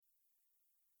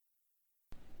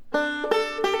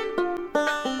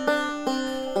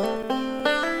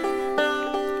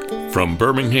From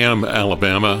Birmingham,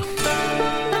 Alabama,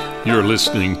 you're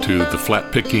listening to the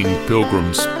Flat-Picking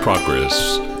Pilgrim's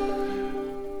Progress.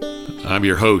 I'm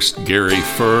your host, Gary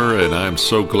Furr, and I'm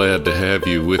so glad to have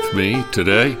you with me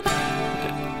today.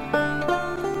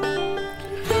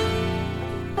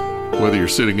 Whether you're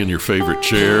sitting in your favorite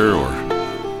chair or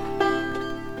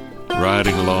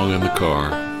riding along in the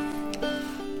car,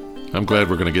 I'm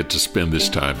glad we're going to get to spend this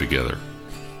time together.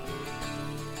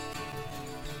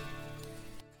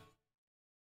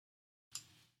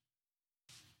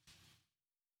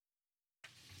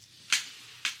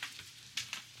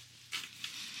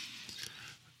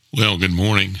 Well, good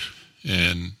morning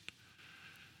and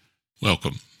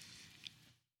welcome.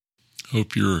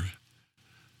 Hope you're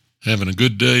having a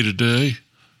good day today.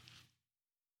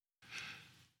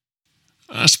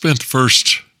 I spent the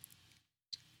first,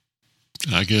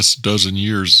 dozen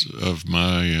years of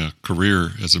my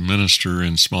career as a minister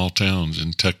in small towns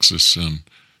in Texas and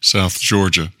South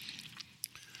Georgia.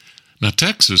 Now,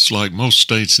 Texas, like most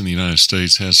states in the United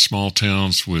States, has small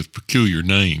towns with peculiar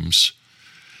names.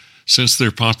 Since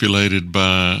they're populated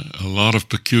by a lot of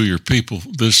peculiar people,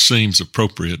 this seems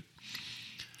appropriate.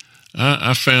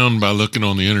 I found by looking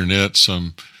on the internet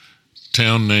some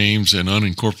town names and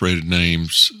unincorporated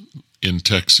names in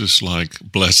Texas like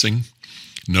Blessing,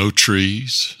 No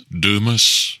Trees,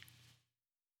 Dumas.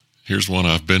 Here's one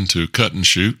I've been to, Cut and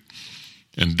Shoot,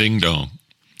 and Ding Dong.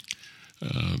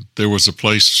 There was a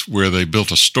place where they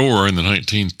built a store in the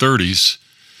 1930s,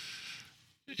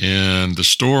 and the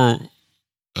store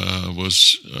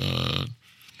was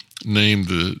named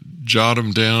the Jot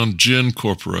 'em Down Gin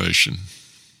Corporation.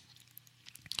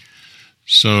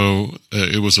 So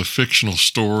it was a fictional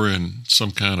store in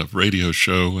some kind of radio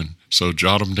show, and so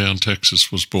Jot 'em Down,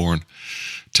 Texas was born.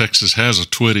 Texas has a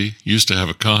Twitty, used to have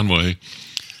a Conway.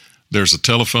 There's a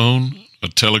telephone, a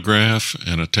telegraph,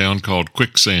 and a town called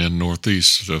Quicksand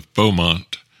northeast of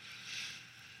Beaumont.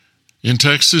 In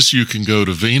Texas, you can go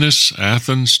to Venus,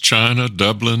 Athens, China,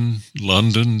 Dublin,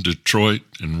 London, Detroit,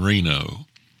 and Reno.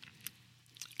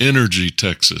 Energy,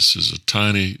 Texas is a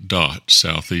tiny dot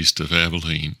southeast of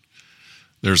Abilene.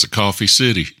 There's a Coffee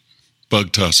City,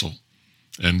 Bug Tussle,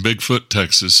 and Bigfoot,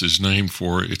 Texas is named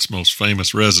for its most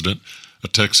famous resident, a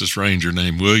Texas Ranger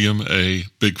named William A.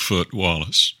 Bigfoot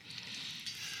Wallace.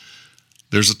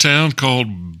 There's a town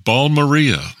called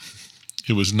Balmaria.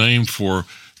 It was named for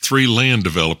 3 land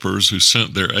developers who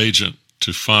sent their agent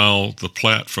to file the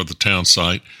plat for the town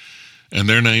site, and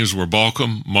their names were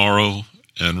Balcom, Morrow,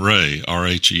 and Ray,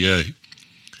 R-H-E-A.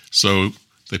 So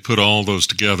they put all those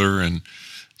together, and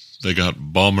they got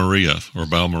Balmaria, or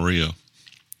Balmaria,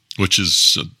 which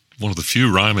is one of the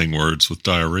few rhyming words with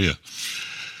diarrhea.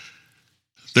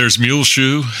 There's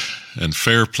Muleshoe and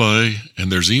Fairplay,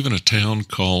 and there's even a town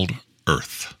called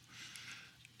Earth.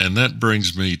 And that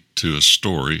brings me to a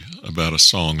story about a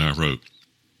song I wrote.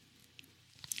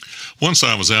 Once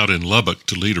I was out in Lubbock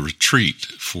to lead a retreat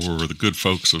for the good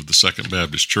folks of the Second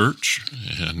Baptist Church,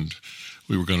 and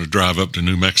we were going to drive up to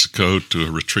New Mexico to a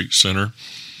retreat center.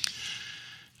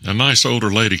 A nice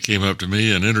older lady came up to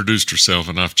me and introduced herself,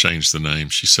 and I've changed the name.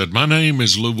 She said, "My name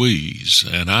is Louise,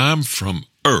 and I'm from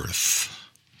Earth."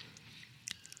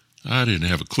 I didn't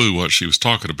have a clue what she was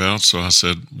talking about, so I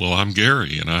said, "Well, I'm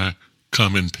Gary, and I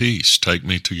come in peace. Take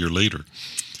me to your leader."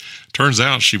 Turns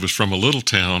out she was from a little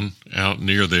town out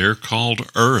near there called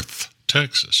Earth,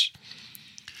 Texas.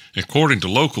 According to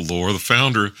local lore, the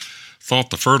founder thought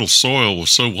the fertile soil was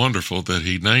so wonderful that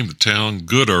he named the town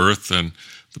Good Earth, and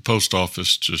the post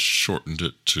office just shortened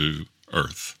it to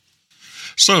Earth.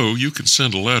 So you can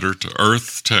send a letter to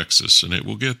Earth, Texas, and it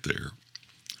will get there.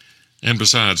 And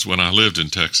besides, when I lived in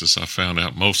Texas, I found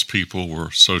out most people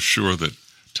were so sure that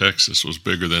Texas was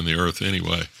bigger than the earth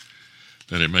anyway,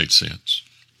 that it made sense.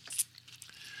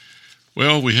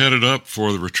 Well, we headed up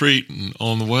for the retreat, and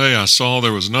on the way I saw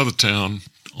there was another town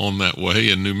on that way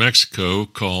in New Mexico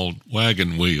called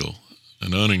Wagon,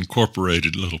 an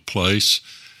unincorporated little place,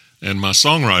 and my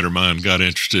songwriter mind got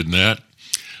interested in that.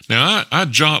 Now, I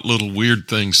jot little weird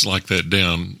things like that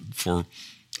down for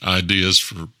ideas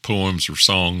for poems or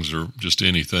songs or just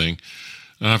anything.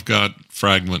 I've got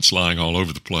fragments lying all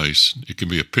over the place. It can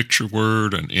be a picture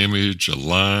word, an image, a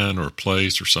line, or a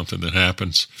place, or something that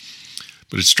happens.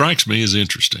 But it strikes me as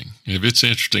interesting. If it's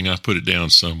interesting, I put it down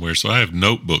somewhere. So I have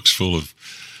notebooks full of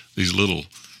these little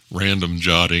random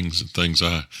jottings and things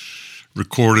I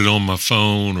recorded on my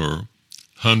phone, or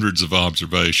hundreds of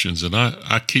observations. And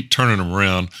I keep turning them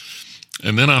around.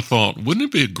 And then I thought, wouldn't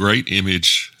it be a great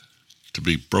image to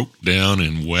be broke down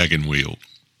in wagon wheel?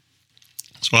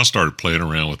 So I started playing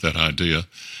around with that idea,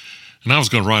 and I was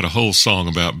going to write a whole song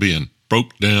about being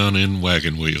broke down in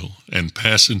Wagon Wheel and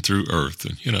passing through Earth.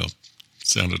 And,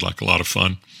 sounded like a lot of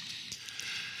fun.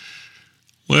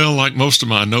 Well, like most of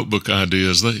my notebook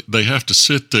ideas, they have to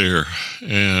sit there,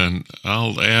 and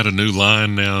I'll add a new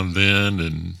line now and then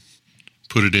and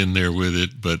put it in there with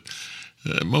it. But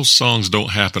most songs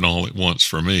don't happen all at once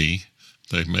for me.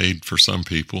 They're made for some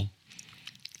people.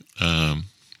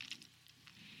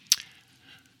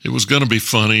 It was going to be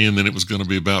funny, and then it was going to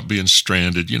be about being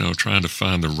stranded, trying to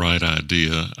find the right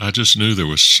idea. I just knew there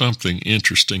was something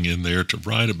interesting in there to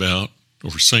write about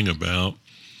or sing about.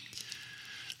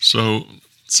 So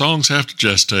songs have to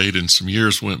gestate, and some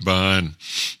years went by, and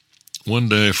one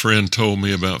day a friend told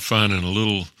me about finding a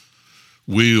little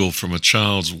wheel from a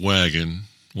child's wagon,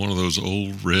 one of those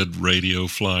old red radio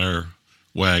flyer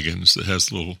wagons that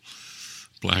has a little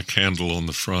black handle on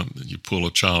the front that you pull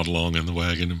a child along in the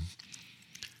wagon.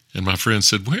 And my friend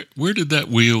said, where did that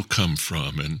wheel come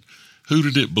from, and who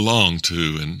did it belong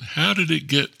to, and how did it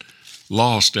get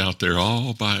lost out there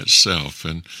all by itself?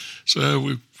 And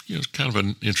so it's kind of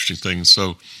an interesting thing.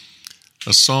 So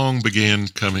a song began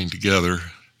coming together,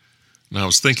 and I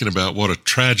was thinking about what a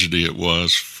tragedy it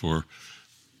was for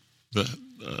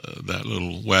that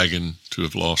little wagon to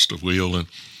have lost a wheel, and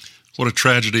what a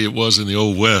tragedy it was in the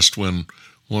Old West when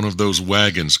one of those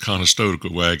wagons, Conestoga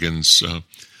wagons,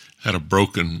 had a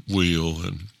broken wheel,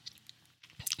 and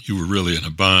you were really in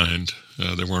a bind.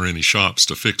 There weren't any shops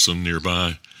to fix them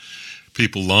nearby.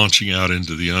 People launching out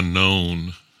into the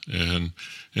unknown and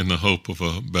in the hope of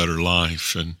a better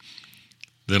life. And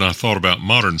then I thought about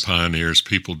modern pioneers,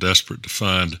 people desperate to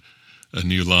find a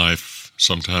new life,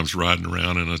 sometimes riding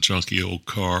around in a junky old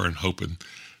car and hoping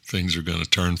things are going to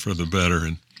turn for the better.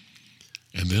 And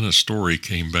then a story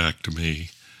came back to me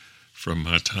from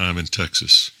my time in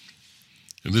Texas.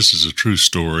 And this is a true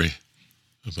story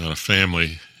about a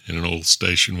family in an old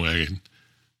station wagon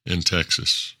in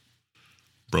Texas.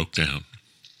 Broke down.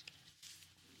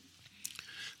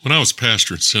 When I was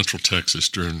pastor in Central Texas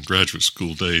during graduate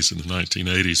school days in the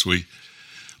 1980s, we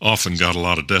often got a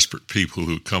lot of desperate people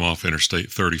who would come off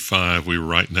Interstate 35. We were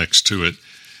right next to it.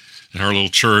 And our little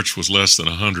church was less than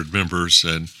 100 members,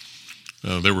 and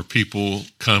there were people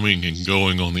coming and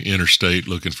going on the interstate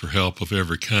looking for help of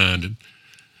every kind. And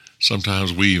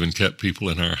sometimes we even kept people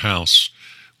in our house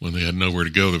when they had nowhere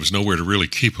to go. There was nowhere to really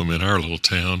keep them in our little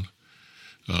town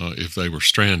if they were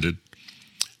stranded.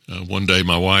 One day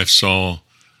my wife saw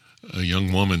a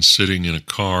young woman sitting in a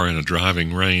car in a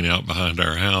driving rain out behind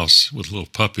our house with a little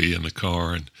puppy in the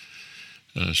car,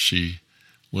 and she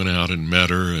went out and met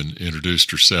her and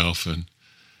introduced herself, and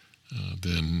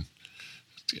then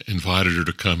invited her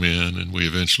to come in, and we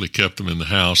eventually kept them in the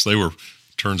house. They were,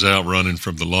 turns out, running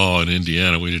from the law in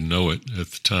Indiana. We didn't know it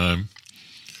at the time.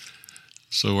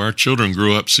 So our children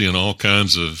grew up seeing all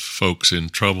kinds of folks in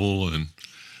trouble and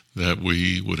that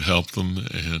we would help them,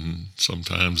 and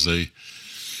sometimes they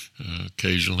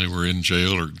occasionally were in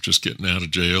jail or just getting out of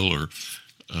jail or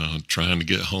trying to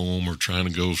get home or trying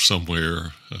to go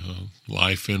somewhere,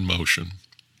 life in motion.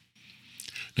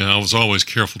 Now, I was always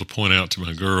careful to point out to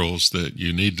my girls that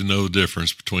you need to know the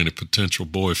difference between a potential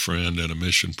boyfriend and a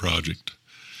mission project.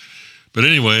 But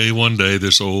anyway, one day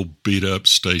this old beat-up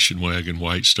station wagon,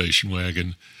 white station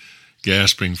wagon,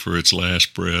 gasping for its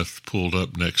last breath, pulled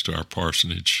up next to our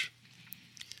parsonage.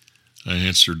 I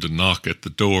answered the knock at the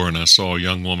door, and I saw a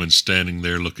young woman standing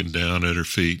there looking down at her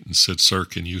feet and said, "Sir,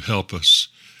 can you help us?"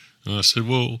 And I said,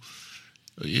 "Well,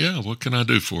 yeah, what can I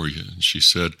do for you?" And she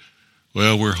said,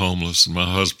 "Well, we're homeless, and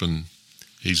my husband,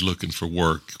 he's looking for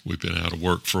work. We've been out of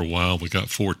work for a while. We got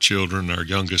 4 children. Our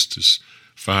youngest is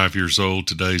 5 years old.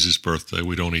 Today's his birthday.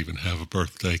 We don't even have a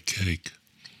birthday cake."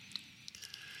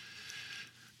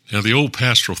 Now, the old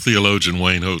pastoral theologian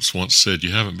Wayne Oates once said,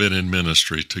 "You haven't been in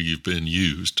ministry till you've been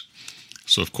used."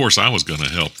 So, of course, I was going to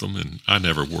help them, and I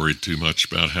never worried too much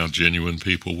about how genuine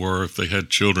people were. If they had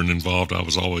children involved, I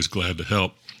was always glad to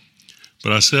help.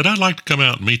 But I said, "I'd like to come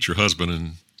out and meet your husband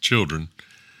and children."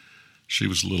 She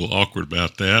was a little awkward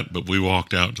about that, but we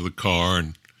walked out to the car,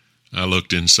 and I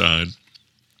looked inside.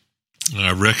 And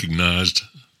I recognized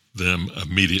them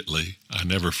immediately. I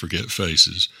never forget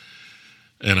faces.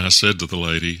 And I said to the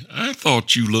lady, "I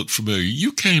thought you looked familiar.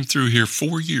 You came through here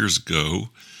 4 years ago,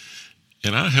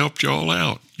 and I helped y'all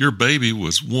out. Your baby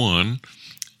was 1,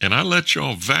 and I let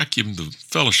y'all vacuum the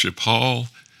fellowship hall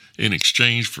in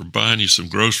exchange for buying you some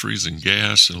groceries and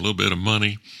gas and a little bit of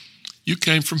money. You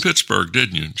came from Pittsburgh,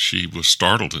 didn't you?" And she was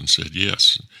startled and said,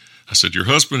 "Yes." I said, "Your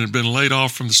husband had been laid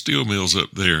off from the steel mills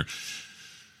up there."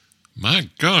 "My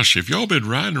gosh, have y'all been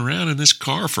riding around in this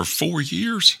car for 4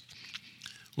 years?"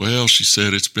 "Well," she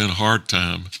said, "it's been a hard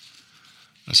time."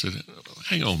 I said,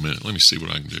 "Hang on a minute, let me see what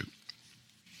I can do."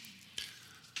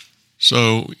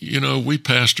 So, we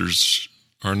pastors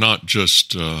are not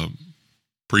just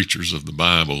preachers of the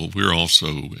Bible. We're also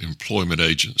employment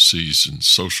agencies and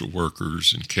social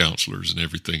workers and counselors and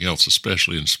everything else,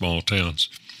 especially in small towns.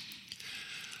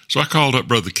 So I called up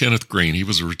Brother Kenneth Green. He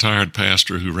was a retired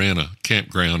pastor who ran a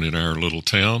campground in our little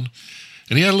town.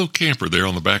 And he had a little camper there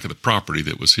on the back of the property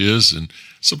that was his. And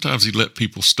sometimes he'd let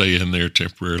people stay in there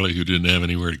temporarily who didn't have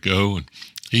anywhere to go. And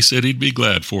he said he'd be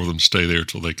glad for them to stay there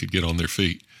till they could get on their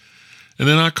feet. And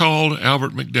then I called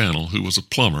Albert McDaniel, who was a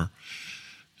plumber.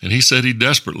 And he said he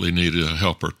desperately needed a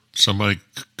helper. Somebody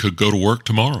could go to work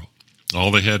tomorrow.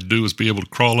 All they had to do was be able to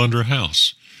crawl under a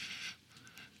house.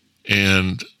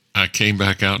 And I came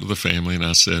back out to the family and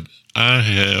I said, I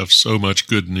have so much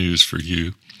good news for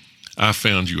you. I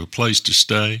found you a place to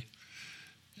stay.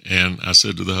 And I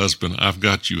said to the husband, I've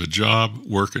got you a job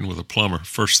working with a plumber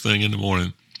first thing in the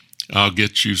morning. I'll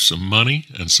get you some money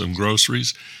and some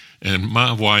groceries. And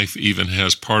my wife even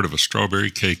has part of a strawberry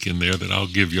cake in there that I'll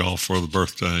give y'all for the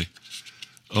birthday.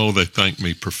 Oh, they thanked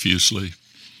me profusely.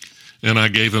 And I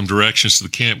gave them directions to the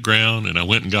campground, and I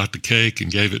went and got the cake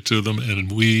and gave it to them,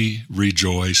 and we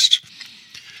rejoiced.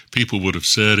 People would have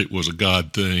said it was a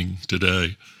God thing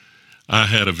today. I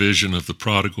had a vision of the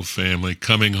prodigal family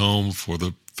coming home for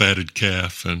the fatted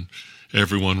calf and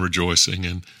everyone rejoicing.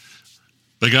 And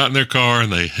they got in their car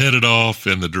and they headed off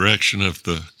in the direction of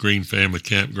the Green family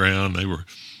campground. They were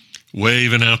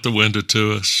waving out the window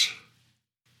to us,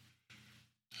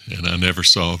 and I never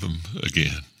saw them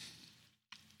again.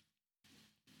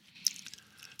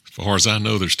 As far as I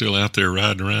know, they're still out there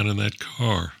riding around in that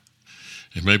car.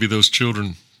 And maybe those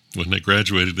children, when they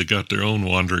graduated, they got their own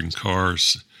wandering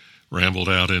cars, rambled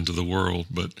out into the world.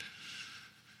 But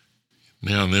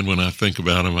now and then when I think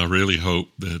about them, I really hope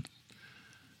that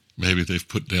maybe they've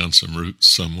put down some roots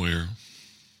somewhere.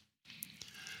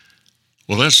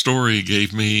 Well, that story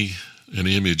gave me an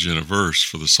image and a verse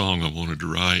for the song I wanted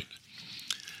to write.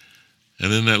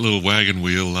 And then that little wagon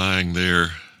wheel lying there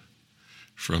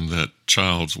from that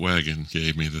child's wagon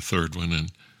gave me the third one.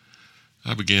 And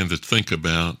I began to think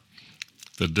about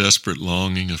the desperate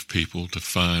longing of people to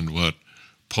find what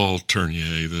Paul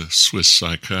Tournier, the Swiss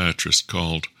psychiatrist,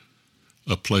 called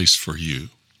a place for you.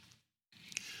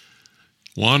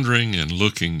 Wandering and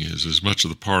looking is as much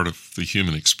of the part of the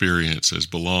human experience as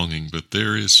belonging, but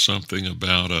there is something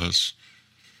about us,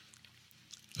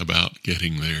 about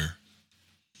getting there,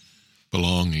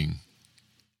 belonging,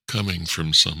 coming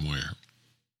from somewhere.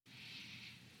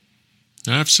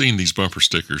 Now, I've seen these bumper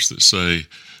stickers that say,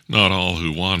 not all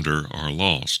who wander are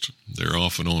lost. They're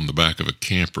often on the back of a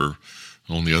camper.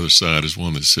 On the other side is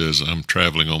one that says, I'm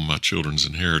traveling on my children's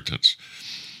inheritance.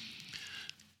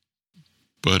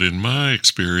 But in my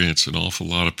experience, an awful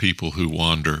lot of people who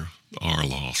wander are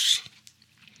lost.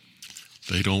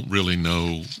 They don't really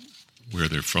know where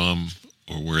they're from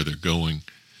or where they're going,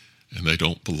 and they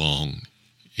don't belong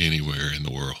anywhere in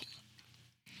the world.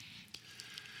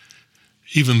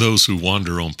 Even those who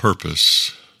wander on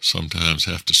purpose sometimes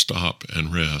have to stop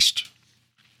and rest,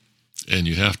 and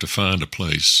you have to find a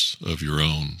place of your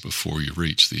own before you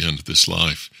reach the end of this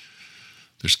life.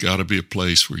 There's got to be a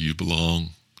place where you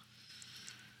belong.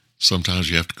 Sometimes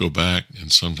you have to go back,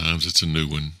 and sometimes it's a new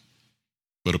one,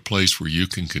 but a place where you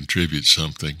can contribute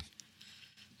something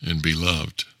and be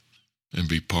loved and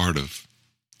be part of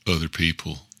other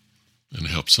people and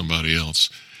help somebody else.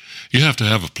 You have to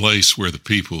have a place where the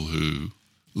people who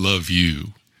love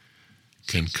you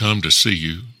can come to see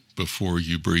you before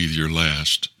you breathe your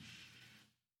last,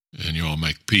 and you all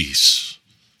make peace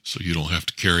so you don't have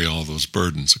to carry all those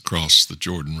burdens across the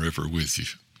Jordan River with you.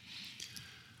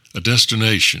 A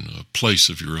destination, a place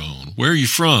of your own. Where are you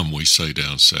from, we say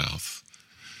down south.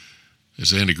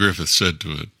 As Andy Griffith said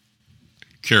to a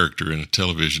character in a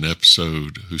television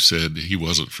episode who said he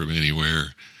wasn't from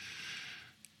anywhere,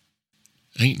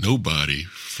 ain't nobody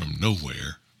from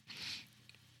nowhere.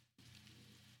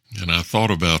 And I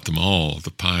thought about them all,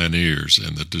 the pioneers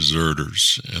and the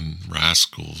deserters and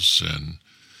rascals and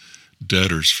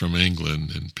debtors from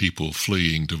England and people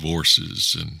fleeing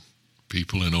divorces and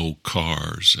people in old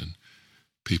cars and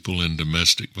people in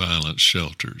domestic violence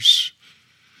shelters,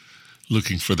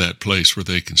 looking for that place where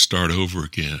they can start over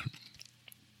again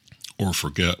or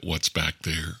forget what's back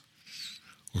there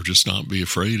or just not be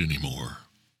afraid anymore.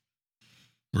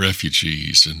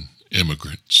 Refugees and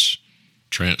immigrants,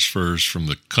 transfers from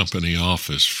the company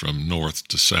office from north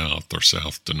to south or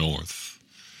south to north,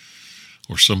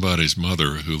 or somebody's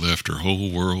mother who left her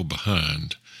whole world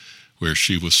behind where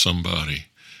she was somebody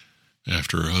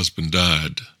after her husband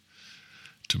died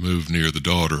to move near the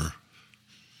daughter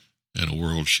in a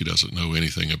world she doesn't know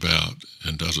anything about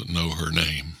and doesn't know her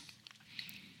name.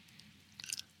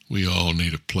 We all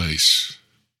need a place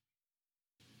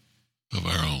of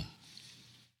our own.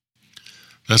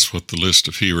 That's what the list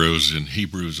of heroes in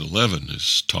Hebrews 11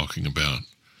 is talking about.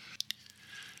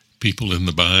 People in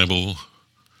the Bible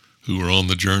who were on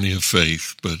the journey of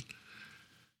faith, but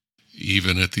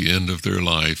even at the end of their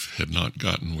life had not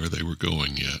gotten where they were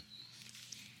going yet,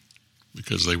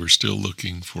 because they were still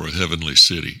looking for a heavenly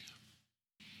city.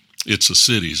 It's a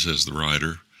city, says the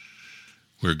writer,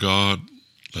 where God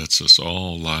lets us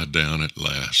all lie down at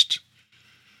last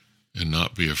and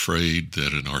not be afraid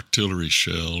that an artillery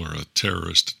shell or a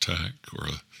terrorist attack or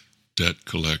a debt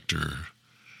collector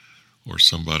or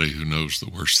somebody who knows the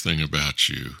worst thing about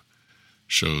you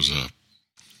shows up.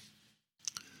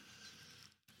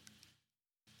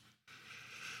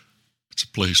 It's a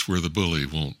place where the bully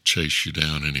won't chase you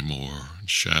down anymore and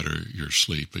shatter your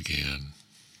sleep again.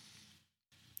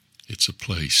 It's a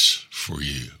place for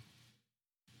you.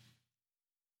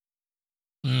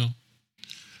 Well,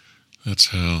 that's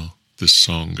how this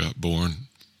song got born,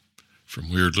 from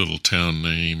weird little town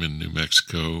name in New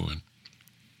Mexico and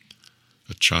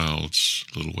a child's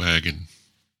little wagon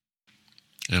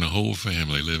and a whole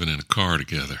family living in a car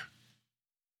together.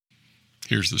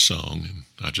 Here's the song, and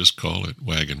I just call it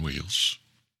Wagon Wheels.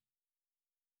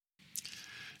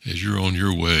 As you're on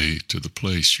your way to the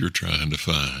place you're trying to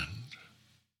find,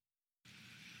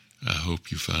 I hope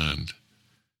you find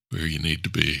where you need to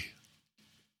be.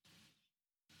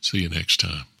 See you next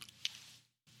time.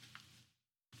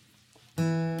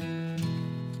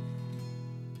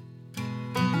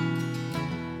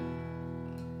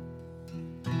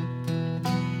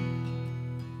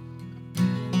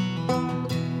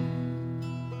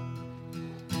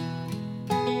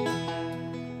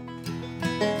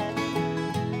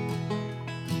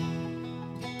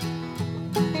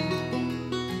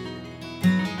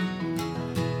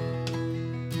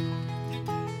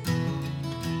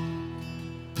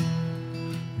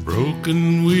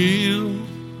 Broken wheel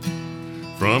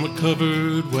from a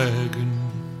covered wagon,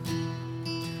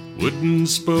 wooden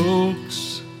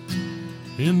spokes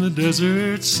in the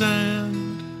desert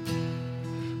sand,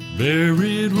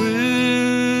 buried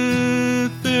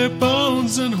with their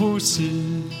bones and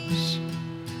horses,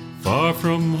 far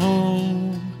from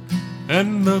home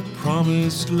and the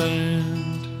promised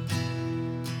land.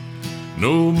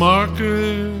 No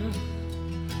marker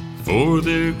for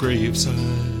their graveside,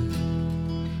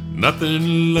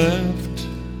 nothing left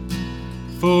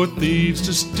for thieves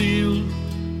to steal,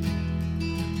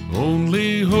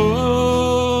 only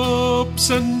hopes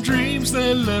and dreams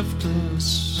they left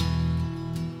us,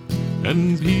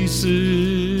 and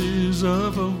pieces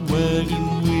of a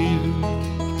wagon wheel.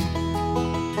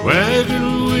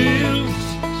 Wagon wheels,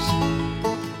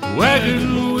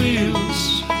 wagon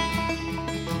wheels,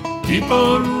 keep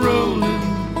on rolling,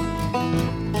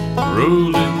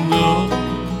 rolling on.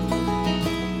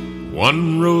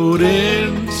 One road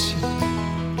ends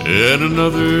and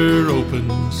another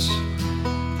opens.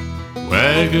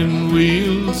 Wagon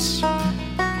wheels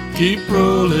keep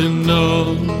rolling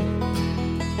on.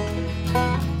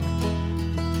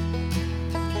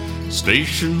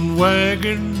 Station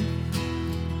wagon,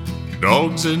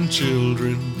 dogs and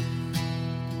children,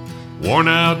 worn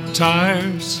out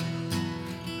tires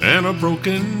and a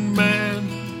broken man,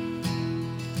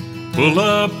 pull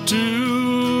up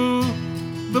to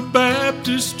the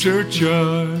Baptist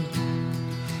churchyard.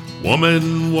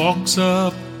 Woman walks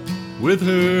up with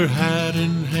her hat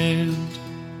in hand.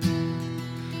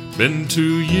 Been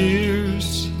 2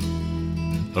 years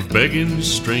of begging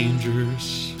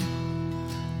strangers,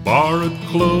 borrowed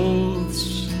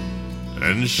clothes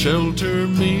and shelter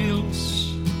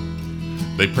meals.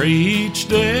 They pray each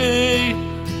day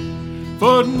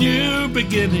for new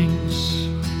beginnings.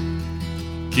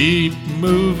 Keep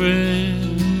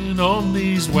moving on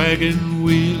these wagon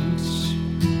wheels.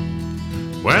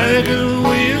 Wagon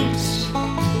wheels,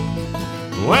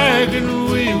 wagon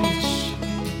wheels,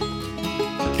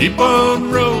 keep on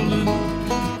rolling,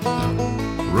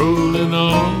 rolling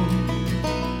on.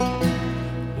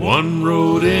 One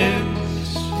road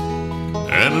ends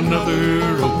and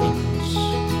another opens.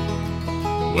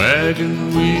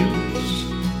 Wagon wheels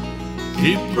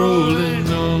keep rolling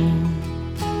on.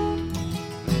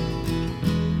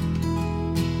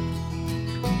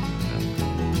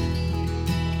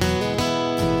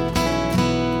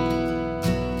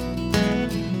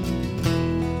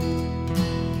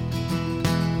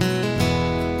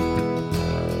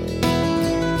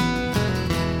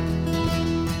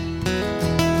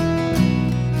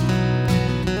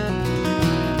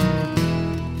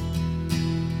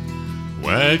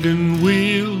 Wagon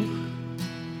wheel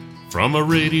from a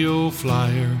radio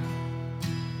flyer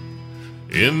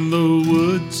in the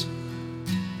woods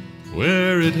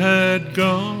where it had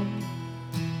gone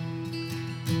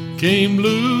came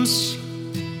loose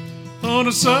on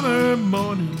a summer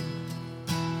morning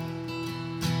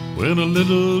when a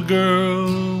little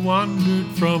girl wandered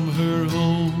from her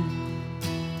home.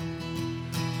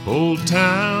 Old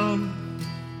town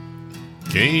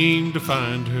came to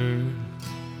find her.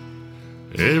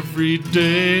 Every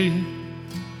day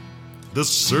the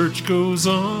search goes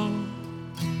on.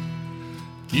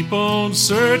 Keep on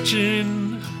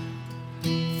searching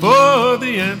for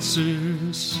the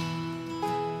answers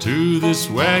to this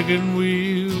wagon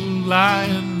wheel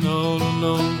lying all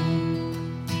alone.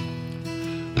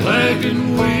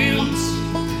 Wagon wheels,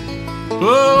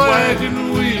 oh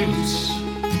wagon wheels,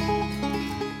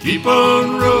 keep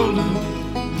on rolling,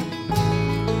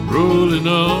 rolling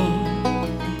on.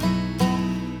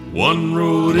 One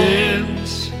road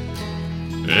ends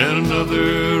and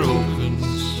another opens.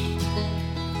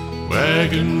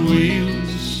 Wagon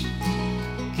wheels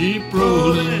keep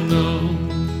rolling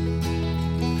on,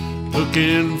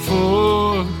 looking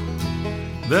for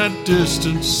that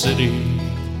distant city.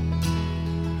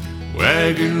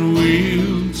 Wagon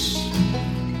wheels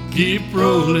keep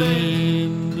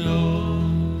rolling on.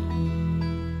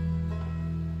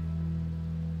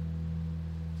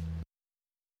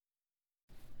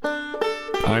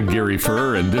 I'm Gary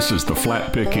Furr, and this is the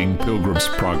Flat Picking Pilgrim's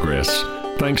Progress.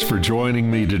 Thanks for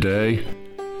joining me today.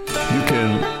 You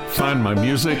can find my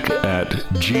music at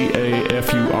gafurr.com,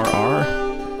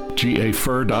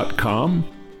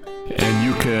 and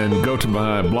you can go to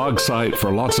my blog site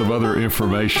for lots of other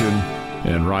information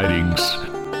and writings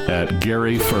at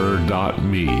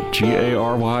garyfurr.me,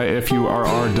 GARYFURR.me.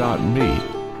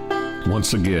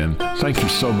 Once again, thank you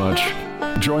so much.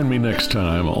 Join me next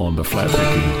time on the Flat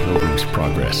Picking Pilgrim's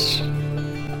Progress.